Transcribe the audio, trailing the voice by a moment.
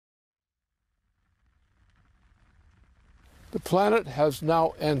The planet has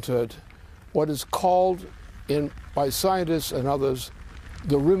now entered what is called by scientists and others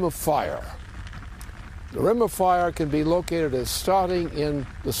the rim of fire. The rim of fire can be located as starting in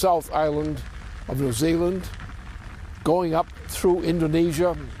the South Island of New Zealand, going up through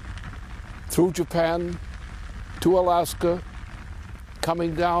Indonesia, through Japan, to Alaska,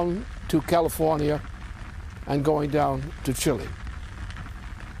 coming down to California, and going down to Chile.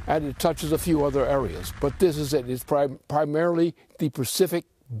 And it touches a few other areas, but this is it. It's primarily the Pacific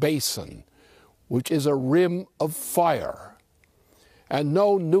Basin, which is a rim of fire. And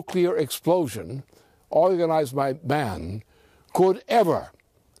no nuclear explosion organized by man could ever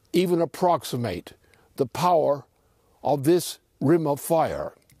even approximate the power of this rim of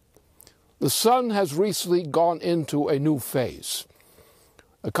fire. The sun has recently gone into a new phase,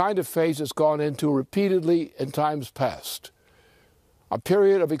 a kind of phase it's gone into repeatedly in times past. A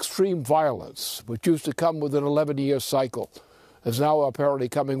period of extreme violence, which used to come with an 11-year cycle, is now apparently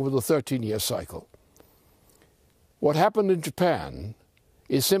coming with a 13-year cycle. What happened in Japan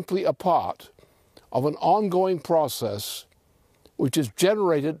is simply a part of an ongoing process which is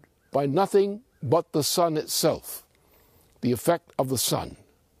generated by nothing but the sun itself, the effect of the sun.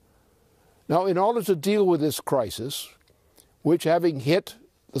 Now, in order to deal with this crisis, which having hit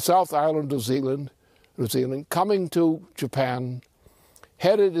the South Island of New Zealand, coming to Japan,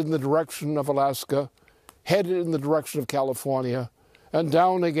 headed in the direction of Alaska, headed in the direction of California, and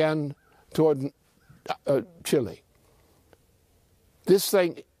down again toward Chile. This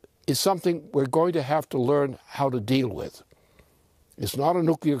thing is something we're going to have to learn how to deal with. It's not a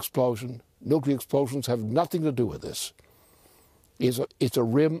nuclear explosion. Nuclear explosions have nothing to do with this. It's a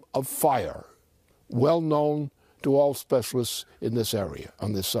rim of fire, well known to all specialists in this area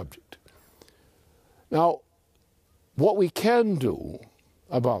on this subject. Now, what we can do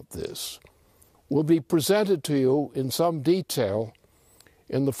about this will be presented to you in some detail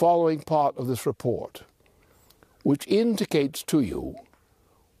in the following part of this report, which indicates to you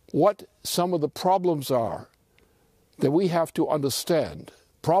what some of the problems are that we have to understand.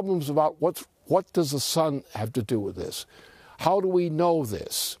 Problems about what does the sun have to do with this? How do we know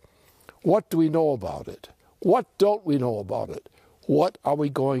this? What do we know about it? What don't we know about it? What are we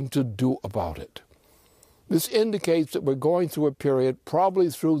going to do about it? This indicates that we're going through a period, probably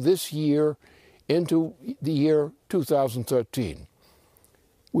through this year into the year 2013,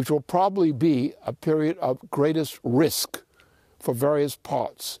 which will probably be a period of greatest risk for various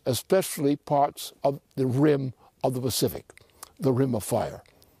parts, especially parts of the rim of the Pacific, the rim of fire.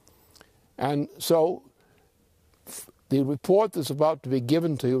 And so the report that's about to be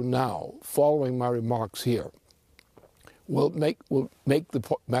given to you now, following my remarks here, will make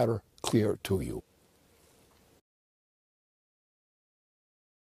the matter clear to you.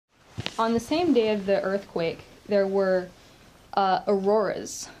 On the same day of the earthquake, there were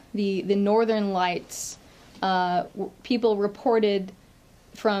auroras, the northern lights. People reported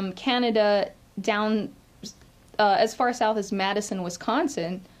from Canada down as far south as Madison,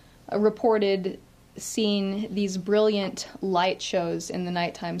 Wisconsin, reported seeing these brilliant light shows in the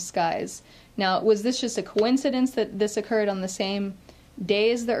nighttime skies. Now, was this just a coincidence that this occurred on the same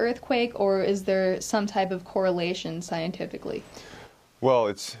day as the earthquake, or is there some type of correlation scientifically? Well,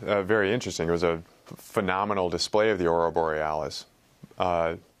 it's very interesting. It was a phenomenal display of the aurora borealis.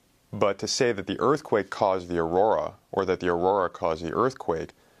 But to say that the earthquake caused the aurora, or that the aurora caused the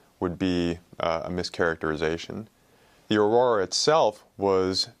earthquake, would be a mischaracterization. The aurora itself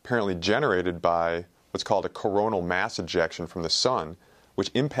was apparently generated by what's called a coronal mass ejection from the sun,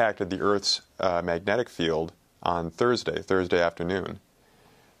 which impacted the Earth's magnetic field on Thursday afternoon.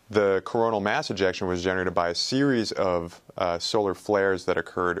 The coronal mass ejection was generated by a series of solar flares that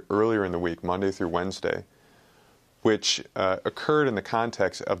occurred earlier in the week, Monday through Wednesday, which occurred in the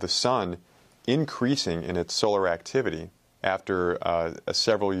context of the sun increasing in its solar activity after a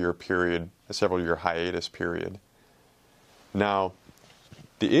several-year hiatus period. Now,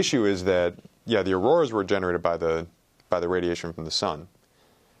 the issue is that, yeah, the auroras were generated by the radiation from the sun.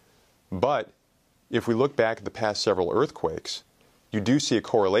 But if we look back at the past several earthquakes, you do see a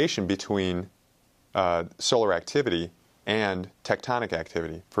correlation between solar activity and tectonic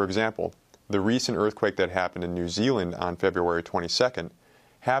activity. For example, the recent earthquake that happened in New Zealand on February 22nd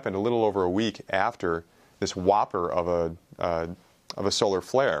happened a little over a week after this whopper of a solar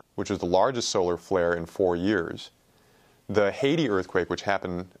flare, which was the largest solar flare in 4 years. The Haiti earthquake, which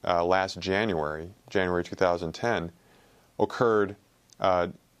happened last January 2010, occurred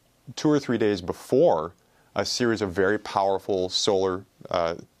 2 or 3 days before a series of very powerful solar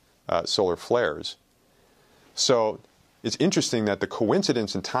flares. So it's interesting that the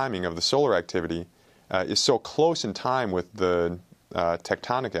coincidence and timing of the solar activity is so close in time with the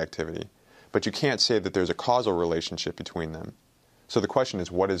tectonic activity, but you can't say that there's a causal relationship between them. So the question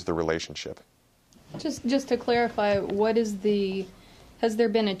is, what is the relationship? Just to clarify, has there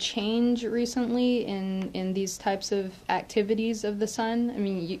been a change recently in these types of activities of the sun? I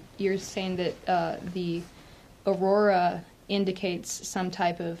mean, you're saying that the aurora indicates some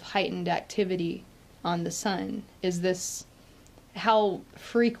type of heightened activity on the sun. How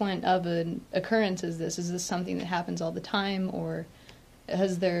frequent of an occurrence is this? Is this something that happens all the time, or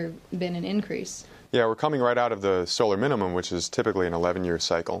has there been an increase? Yeah, we're coming right out of the solar minimum, which is typically an 11-year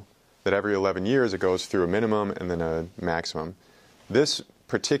cycle. That every 11 years it goes through a minimum and then a maximum. This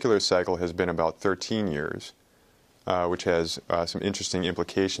particular cycle has been about 13 years, which has some interesting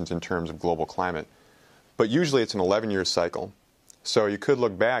implications in terms of global climate. But usually it's an 11-year cycle. So you could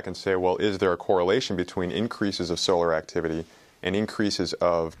look back and say, well, is there a correlation between increases of solar activity and increases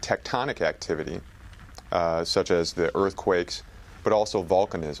of tectonic activity, such as the earthquakes, but also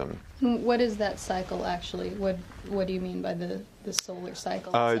volcanism? What is that cycle actually? What do you mean by the solar cycle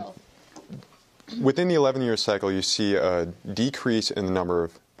itself? Within the 11-year cycle, you see a decrease in the number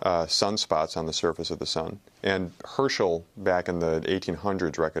of sunspots on the surface of the sun. And Herschel, back in the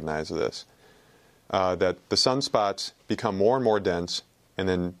 1800s, recognized this, that the sunspots become more and more dense and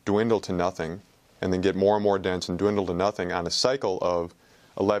then dwindle to nothing, and then get more and more dense and dwindle to nothing on a cycle of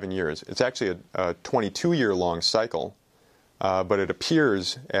 11 years. It's actually a 22-year-long cycle, but it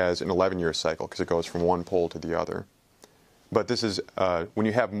appears as an 11-year cycle because it goes from one pole to the other. But this is, when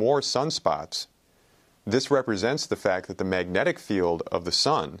you have more sunspots, this represents the fact that the magnetic field of the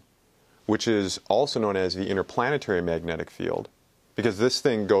sun, which is also known as the interplanetary magnetic field, because this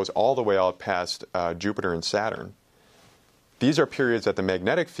thing goes all the way out past Jupiter and Saturn. These are periods that the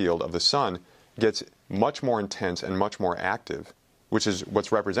magnetic field of the sun gets much more intense and much more active, which is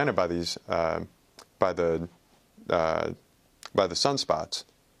what's represented by these by the sunspots.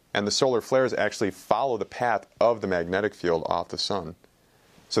 And the solar flares actually follow the path of the magnetic field off the sun.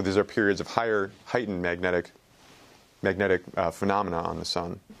 So these are periods of heightened magnetic phenomena on the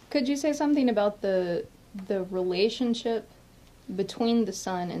sun. Could you say something about the relationship between the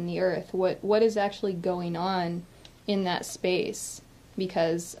sun and the earth? What is actually going on in that space?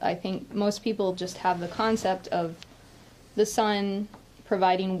 Because I think most people just have the concept of the sun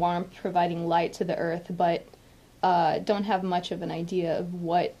providing warmth, providing light to the earth, but don't have much of an idea of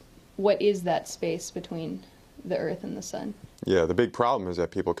what is that space between the earth and the sun. Yeah, the big problem is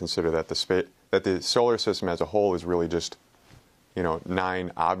that people consider that the solar system as a whole is really just,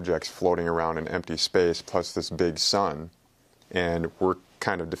 9 objects floating around in empty space plus this big sun, and we're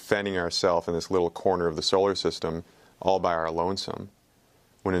kind of defending ourselves in this little corner of the solar system all by our lonesome.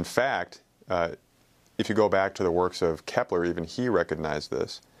 When in fact, if you go back to the works of Kepler, even he recognized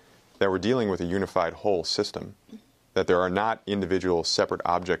this, that we're dealing with a unified whole system, that there are not individual separate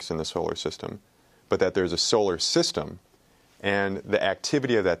objects in the solar system, but that there's a solar system, and the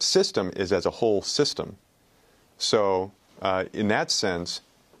activity of that system is as a whole system. So in that sense,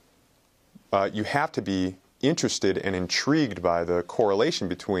 you have to be interested and intrigued by the correlation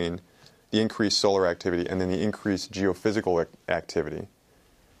between the increased solar activity and then the increased geophysical activity.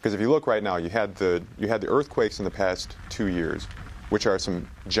 Because if you look right now, you had the earthquakes in the past 2 years, which are some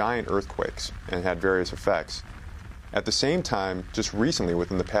giant earthquakes and had various effects. At the same time, just recently,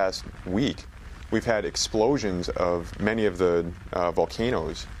 within the past week, we've had explosions of many of the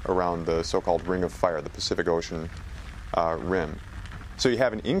volcanoes around the so-called Ring of Fire, the Pacific Ocean rim. So you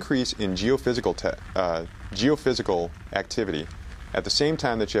have an increase in geophysical activity at the same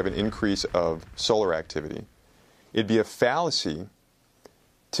time that you have an increase of solar activity. It'd be a fallacy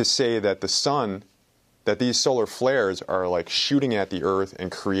to say that the sun, that these solar flares are like shooting at the Earth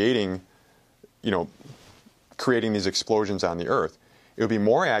and creating these explosions on the Earth. It would be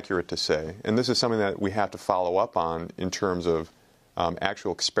more accurate to say, and this is something that we have to follow up on in terms of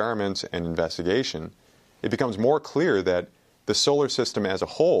actual experiments and investigation, it becomes more clear that the solar system as a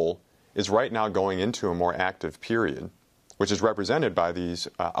whole is right now going into a more active period, which is represented by these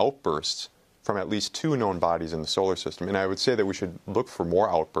outbursts from at least 2 known bodies in the solar system. And I would say that we should look for more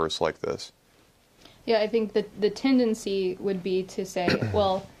outbursts like this. Yeah, I think that the tendency would be to say,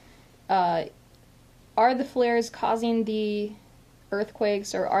 well, are the flares causing the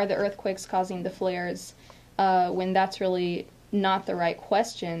earthquakes, or are the earthquakes causing the flares, when that's really not the right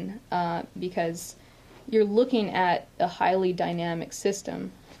question, because you're looking at a highly dynamic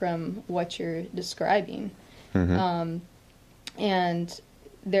system from what you're describing. Mm-hmm. And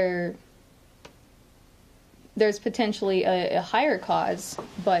there's potentially a higher cause,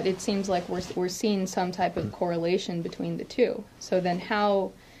 but it seems like we're seeing some type of correlation between the two. So then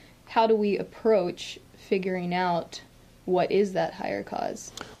how how do we approach figuring out what is that higher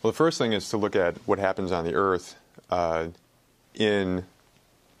cause? Well, the first thing is to look at what happens on the Earth. You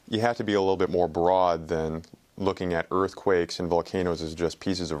have to be a little bit more broad than looking at earthquakes and volcanoes as just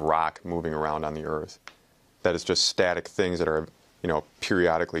pieces of rock moving around on the Earth. That is just static things that are,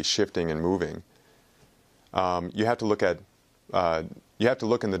 periodically shifting and moving. You have to look at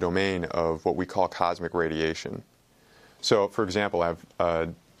in the domain of what we call cosmic radiation. So, for example,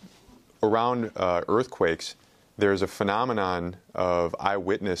 around earthquakes, there's a phenomenon of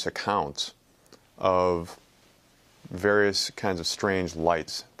eyewitness accounts of various kinds of strange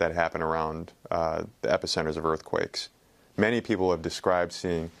lights that happen around the epicenters of earthquakes. Many people have described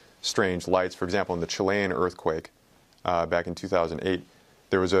seeing strange lights. For example, in the Chilean earthquake back in 2008,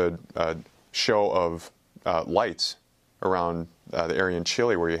 there was a show of lights around the area in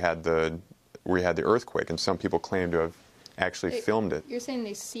Chile where you had the earthquake, and some people claim to have actually filmed it. You're saying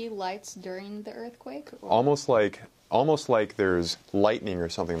they see lights during the earthquake? Or? Almost like there's lightning or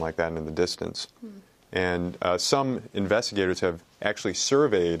something like that in the distance. And some investigators have actually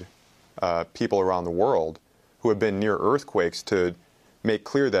surveyed people around the world who have been near earthquakes to make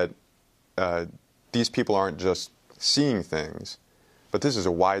clear that these people aren't just seeing things, but this is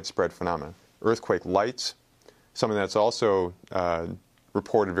a widespread phenomenon. Earthquake lights, something that's also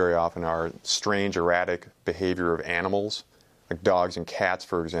reported very often are strange, erratic behavior of animals, like dogs and cats,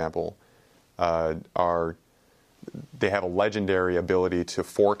 for example, they have a legendary ability to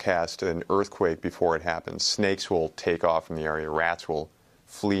forecast an earthquake before it happens. Snakes will take off from the area. Rats will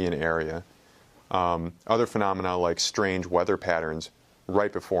flee an area. Other phenomena like strange weather patterns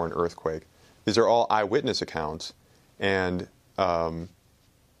right before an earthquake. These are all eyewitness accounts, and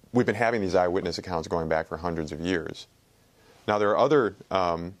we've been having these eyewitness accounts going back for hundreds of years. Now, there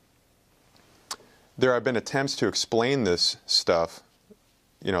have been attempts to explain this stuff.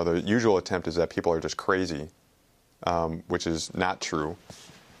 The usual attempt is that people are just crazy, which is not true.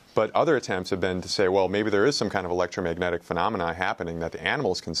 But other attempts have been to say, well, maybe there is some kind of electromagnetic phenomena happening that the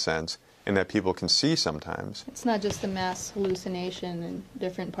animals can sense and that people can see sometimes. It's not just a mass hallucination in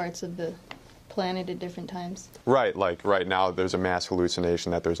different parts of the planet at different times. Right, like right now there's a mass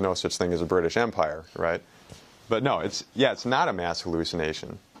hallucination that there's no such thing as a British Empire, right? But no, it's not a mass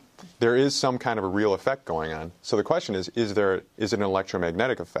hallucination. There is some kind of a real effect going on. So the question is it an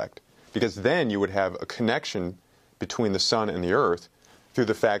electromagnetic effect? Because then you would have a connection between the sun and the earth through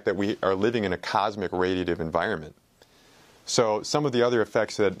the fact that we are living in a cosmic radiative environment. So some of the other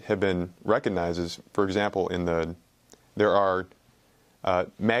effects that have been recognized is, for example, there are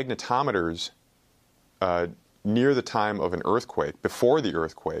magnetometers near the time of an earthquake, before the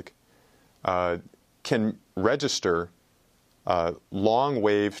earthquake, can register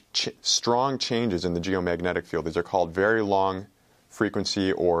long-wave, strong changes in the geomagnetic field. These are called very long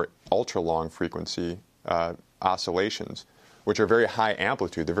frequency or ultra-long frequency oscillations, which are very high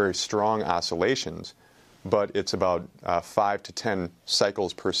amplitude. They're very strong oscillations, but it's about 5 to 10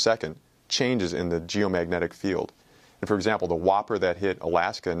 cycles per second changes in the geomagnetic field. And for example, the whopper that hit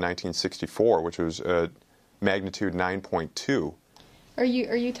Alaska in 1964, which was magnitude 9.2. Are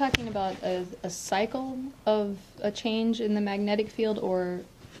you talking about a cycle of a change in the magnetic field, or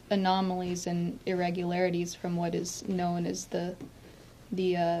anomalies and irregularities from what is known as the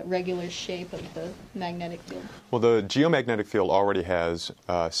regular shape of the magnetic field? Well, the geomagnetic field already has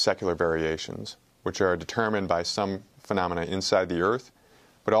secular variations, which are determined by some phenomena inside the Earth,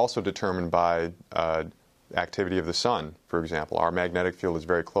 but also determined by activity of the sun, for example. Our magnetic field is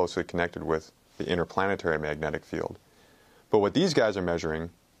very closely connected with the interplanetary magnetic field. But what these guys are measuring,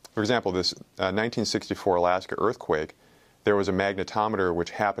 for example, this 1964 Alaska earthquake, there was a magnetometer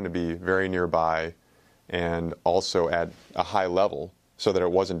which happened to be very nearby and also at a high level so that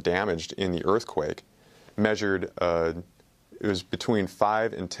it wasn't damaged in the earthquake, measured, it was between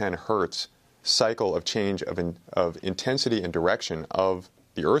 5 and 10 hertz cycle of change of intensity and direction of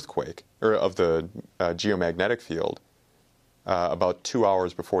the earthquake, or of the geomagnetic field, about 2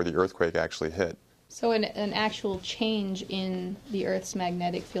 hours before the earthquake actually hit. So an actual change in the Earth's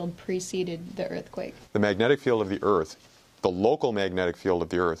magnetic field preceded the earthquake? The magnetic field of the Earth, the local magnetic field of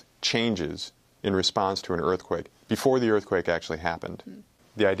the Earth, changes in response to an earthquake before the earthquake actually happened.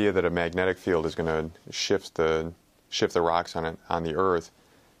 The idea that a magnetic field is going to shift the rocks on the Earth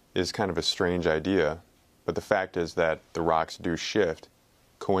is kind of a strange idea, but the fact is that the rocks do shift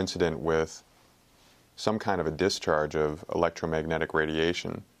coincident with some kind of a discharge of electromagnetic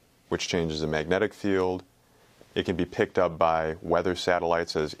radiation, which changes the magnetic field. It can be picked up by weather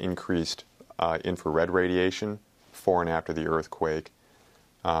satellites as increased infrared radiation before and after the earthquake.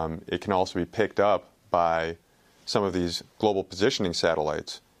 It can also be picked up by some of these global positioning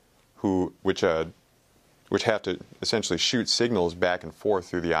satellites, which have to essentially shoot signals back and forth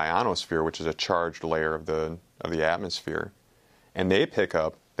through the ionosphere, which is a charged layer of the atmosphere, and they pick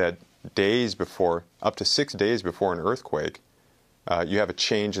up that days before, up to 6 days before an earthquake, you have a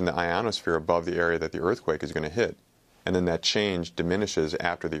change in the ionosphere above the area that the earthquake is going to hit, and then that change diminishes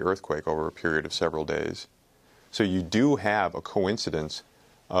after the earthquake over a period of several days. So you do have a coincidence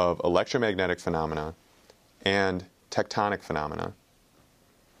of electromagnetic phenomena and tectonic phenomena.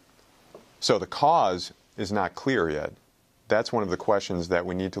 So the cause is not clear yet. That's one of the questions that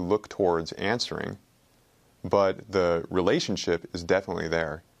we need to look towards answering, but the relationship is definitely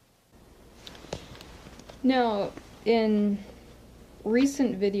there. Now, in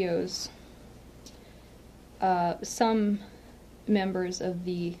recent videos, some members of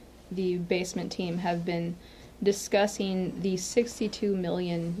the basement team have been discussing the 62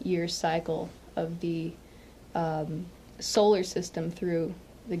 million year cycle of the solar system through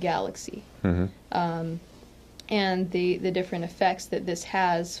the galaxy, and the different effects that this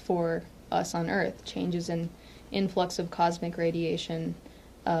has for us on Earth, changes in influx of cosmic radiation,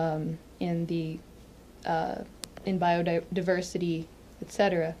 in biodiversity,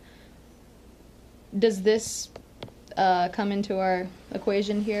 etc. Does this come into our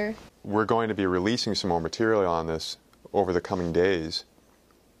equation here? We're going to be releasing some more material on this over the coming days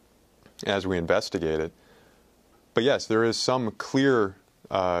as we investigate it. But yes, there is some clear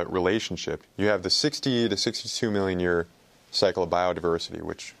relationship. You have the 60 to 62 million year cycle of biodiversity,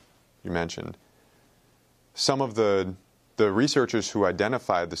 which you mentioned. Some of the researchers who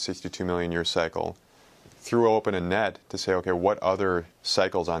identified the 62 million year cycle threw open a net to say, okay, what other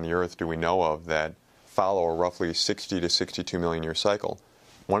cycles on the Earth do we know of that follow a roughly 60 to 62 million year cycle?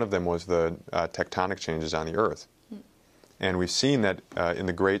 One of them was the tectonic changes on the Earth. And we've seen that in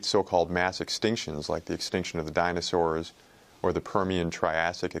the great so-called mass extinctions, like the extinction of the dinosaurs or the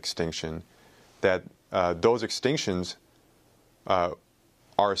Permian-Triassic extinction, that those extinctions are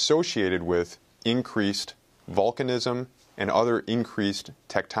associated with increased volcanism and other increased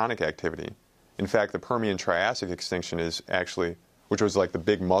tectonic activity. In fact, the Permian-Triassic extinction is actually, which was like the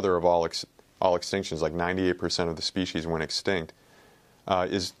big mother of all extinctions, like 98% of the species went extinct,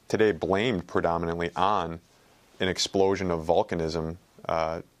 is today blamed predominantly on an explosion of volcanism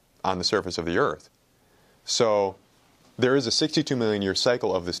on the surface of the Earth. So there is a 62 million year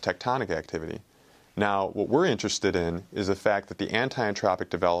cycle of this tectonic activity. Now, what we're interested in is the fact that the anti-entropic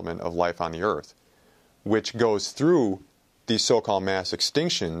development of life on the Earth, which goes through these so-called mass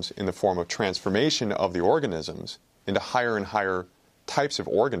extinctions in the form of transformation of the organisms into higher and higher types of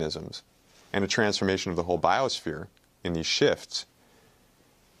organisms, and a transformation of the whole biosphere in these shifts,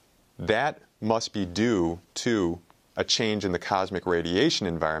 that must be due to a change in the cosmic radiation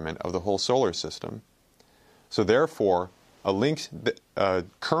environment of the whole solar system. So therefore, a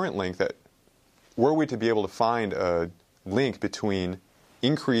current link that, were we to be able to find a link between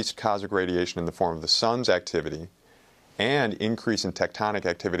increased cosmic radiation in the form of the sun's activity and increase in tectonic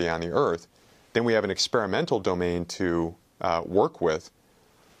activity on the Earth, then we have an experimental domain to work with,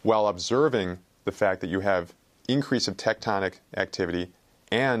 while observing the fact that you have increase of tectonic activity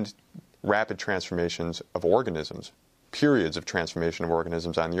and rapid transformations of organisms, periods of transformation of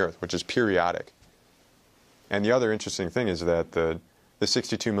organisms on the Earth, which is periodic. And the other interesting thing is that the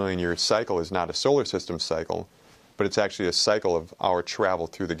 62 million year cycle is not a solar system cycle, but it's actually a cycle of our travel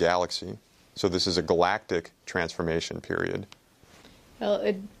through the galaxy. So this is a galactic transformation period. Well,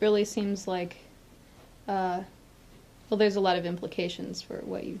 it really seems like, well, there's a lot of implications for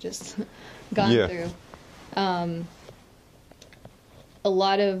what you've just gone through. A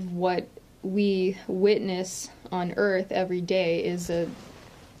lot of what we witness on Earth every day is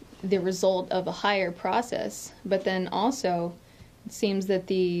the result of a higher process, but then also it seems that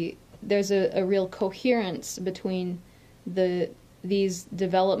there's a real coherence between these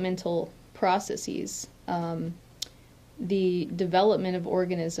developmental processes, the development of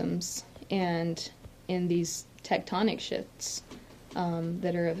organisms, and in these tectonic shifts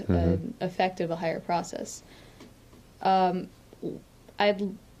that are an effect of a higher process.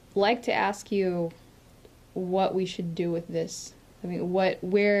 I'd like to ask you what we should do with this. I mean,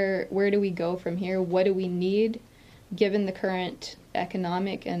 where do we go from here? What do we need, given the current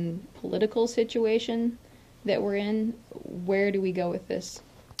economic and political situation that we're in? Where do we go with this?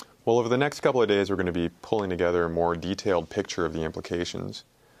 Well, over the next couple of days, we're going to be pulling together a more detailed picture of the implications.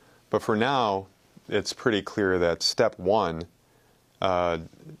 But for now, it's pretty clear that step one,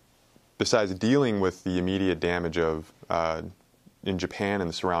 besides dealing with the immediate damage of in Japan and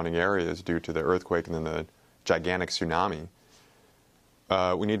the surrounding areas due to the earthquake and then the gigantic tsunami,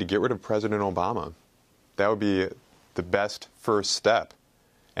 we need to get rid of President Obama. That would be the best first step.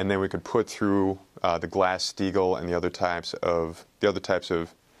 and then we could put through the Glass-Steagall and the other types of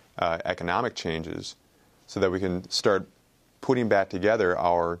economic changes, so that we can start putting back together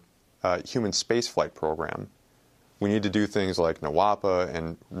our human spaceflight program. We need to do things like NWAPA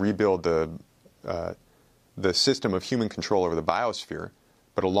and rebuild the system of human control over the biosphere.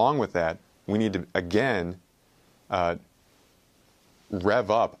 But along with that, we need to, again,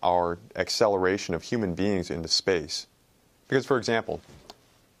 rev up our acceleration of human beings into space. Because, for example,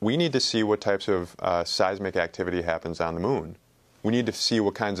 we need to see what types of seismic activity happens on the moon. We need to see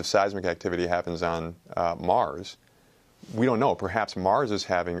what kinds of seismic activity happens on Mars. We don't know. Perhaps Mars is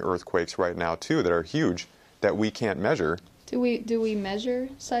having earthquakes right now, too, that are huge, that we can't measure. Do we measure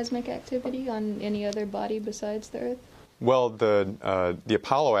seismic activity on any other body besides the Earth? Well, the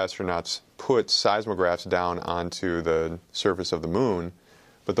Apollo astronauts put seismographs down onto the surface of the moon,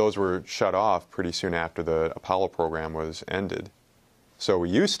 but those were shut off pretty soon after the Apollo program was ended. So we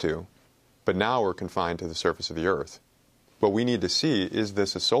used to, but now we're confined to the surface of the Earth. What we need to see, is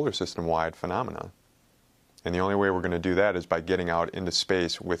this a solar system-wide phenomenon? And the only way we're going to do that is by getting out into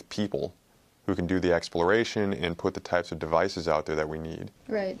space with people who can do the exploration and put the types of devices out there that we need.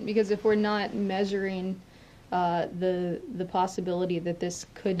 Right, because if we're not measuring the possibility that this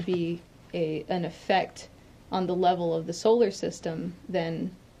could be an effect on the level of the solar system, then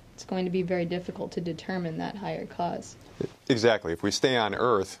it's going to be very difficult to determine that higher cause. Exactly. If we stay on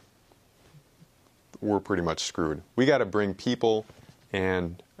Earth, we're pretty much screwed. We got to bring people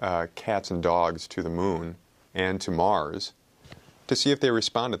and cats and dogs to the moon and to Mars to see if they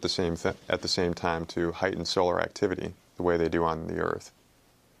respond at the same time to heightened solar activity the way they do on the Earth.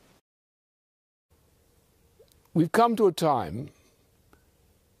 We've come to a time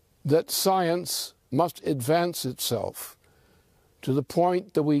that science must advance itself to the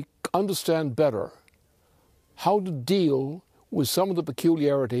point that we understand better how to deal with some of the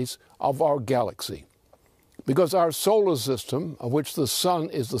peculiarities of our galaxy. Because our solar system, of which the sun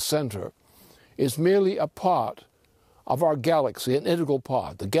is the center, is merely a part of our galaxy, an integral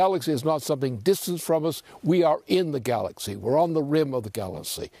part. The galaxy is not something distant from us. We are in the galaxy. We're on the rim of the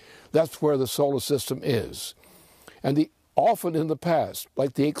galaxy. That's where the solar system is. And often in the past,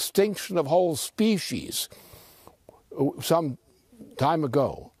 like the extinction of whole species some time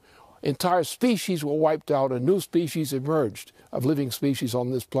ago, entire species were wiped out and new species emerged of living species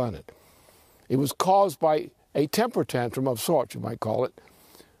on this planet. It was caused by a temper tantrum of sorts, you might call it,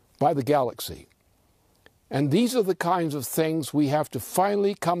 by the galaxy. And these are the kinds of things we have to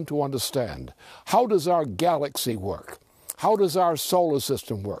finally come to understand. How does our galaxy work? How does our solar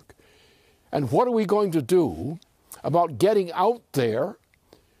system work? And what are we going to do about getting out there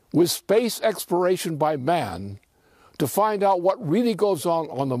with space exploration by man to find out what really goes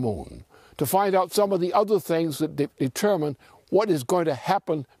on the moon, to find out some of the other things that determine what is going to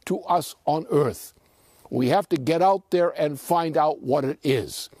happen to us on Earth? We have to get out there and find out what it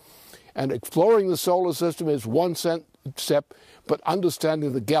is. And exploring the solar system is one step, but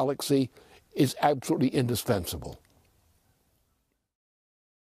understanding the galaxy is absolutely indispensable.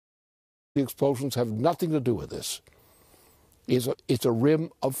 The explosions have nothing to do with this. It's a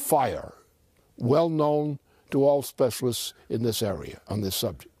rim of fire, well known to all specialists in this area, on this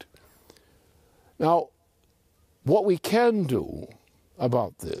subject. Now, what we can do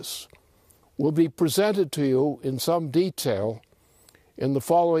about this will be presented to you in some detail in the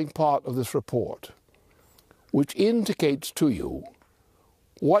following part of this report, which indicates to you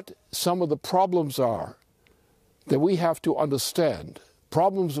what some of the problems are that we have to understand.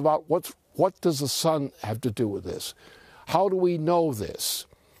 Problems about what does the sun have to do with this? How do we know this?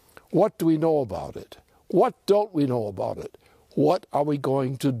 What do we know about it? What don't we know about it? What are we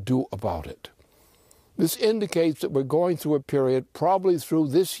going to do about it? This indicates that we're going through a period, probably through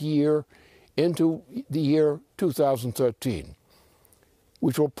this year into the year 2013,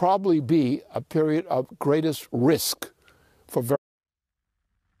 which will probably be a period of greatest risk for the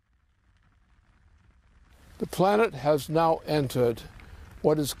planet has now entered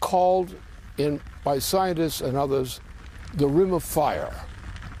what is called by scientists and others the rim of fire.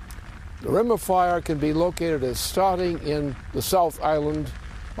 The rim of fire can be located as starting in the South Island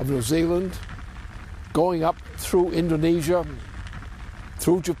of New Zealand, going up through Indonesia,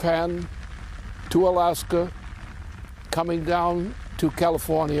 through Japan, to Alaska, coming down to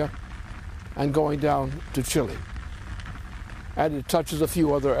California, and going down to Chile. And it touches a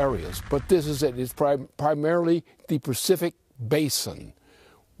few other areas, but this is it. It's primarily the Pacific Basin,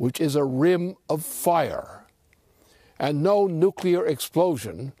 which is a rim of fire. And no nuclear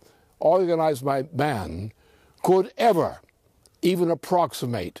explosion organized by man could ever even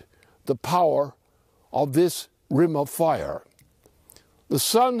approximate the power of this rim of fire. The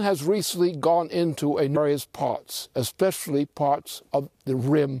sun has recently gone into various parts, especially parts of the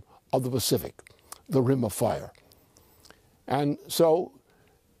rim of the Pacific, the rim of fire. And so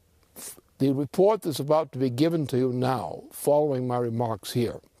the report that's about to be given to you now, following my remarks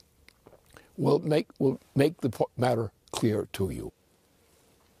here, will make the matter clear to you.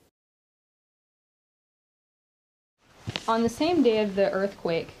 On the same day of the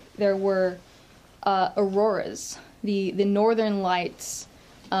earthquake, there were auroras, the northern lights.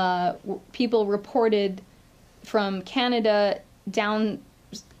 People reported from Canada down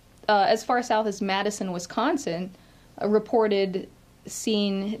as far south as Madison, Wisconsin, reported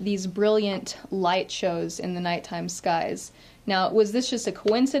seeing these brilliant light shows in the nighttime skies. Now, was this just a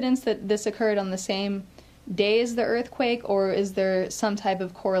coincidence that this occurred on the same day as the earthquake, or is there some type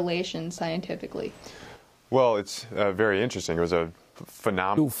of correlation scientifically? Well, it's very interesting. It was a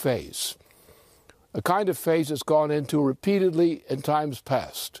phenomenal new phase, a kind of phase that's gone into repeatedly in times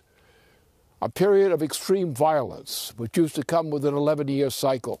past. A period of extreme violence, which used to come with an 11-year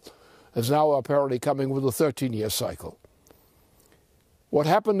cycle, is now apparently coming with a 13-year cycle. What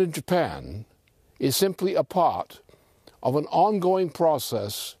happened in Japan is simply a part of an ongoing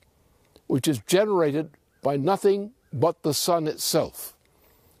process which is generated by nothing but the sun itself,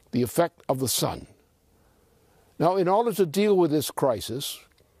 the effect of the sun. Now, in order to deal with this crisis,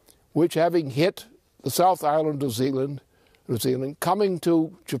 which having hit the South Island of New Zealand, coming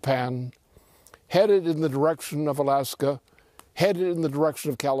to Japan, headed in the direction of Alaska, headed in the direction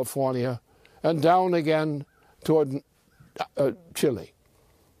of California, and down again toward Chile.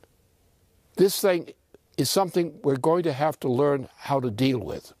 This thing is something we're going to have to learn how to deal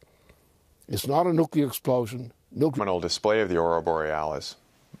with. It's not a nuclear explosion. Phenomenal display of the aurora borealis.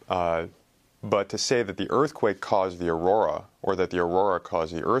 But to say that the earthquake caused the aurora, or that the aurora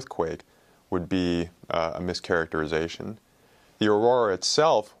caused the earthquake, would be a mischaracterization. The aurora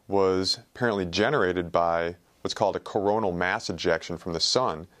itself was apparently generated by what's called a coronal mass ejection from the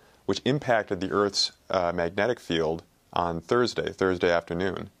sun, which impacted the Earth's magnetic field on Thursday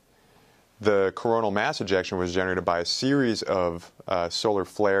afternoon. The coronal mass ejection was generated by a series of solar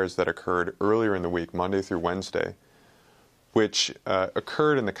flares that occurred earlier in the week, Monday through Wednesday, which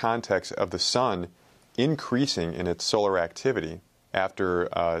occurred in the context of the sun increasing in its solar activity after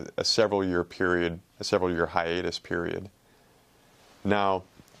a several-year hiatus period. Now,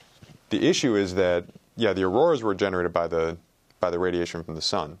 the issue is that, yeah, the auroras were generated by the radiation from the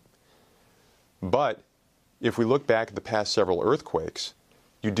sun. But if we look back at the past several earthquakes,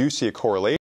 you do see a correlation